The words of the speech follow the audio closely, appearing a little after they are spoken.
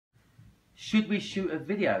Should we shoot a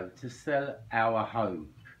video to sell our home?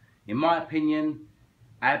 In my opinion,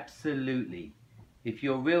 absolutely. If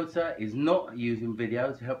your realtor is not using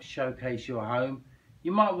video to help showcase your home,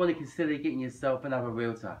 you might want to consider getting yourself another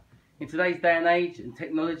realtor. In today's day and age and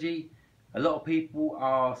technology, a lot of people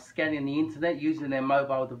are scanning the internet using their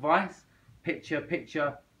mobile device. Picture,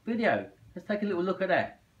 video. Let's take a little look at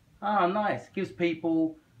that. Ah, nice. Gives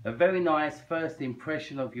people a very nice first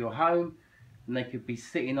impression of your home. And they could be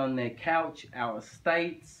sitting on their couch out of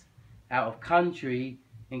states, out of country,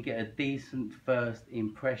 and get a decent first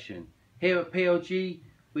impression. Here at PLG,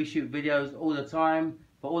 we shoot videos all the time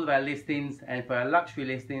for all of our listings, and for our luxury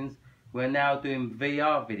listings, we're now doing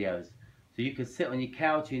VR videos. So you can sit on your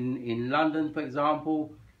couch in London, for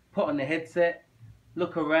example, put on the headset,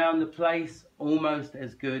 look around the place, almost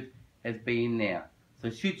as good as being there.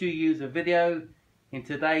 So should you use a video in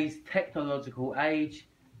today's technological age?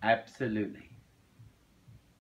 Absolutely.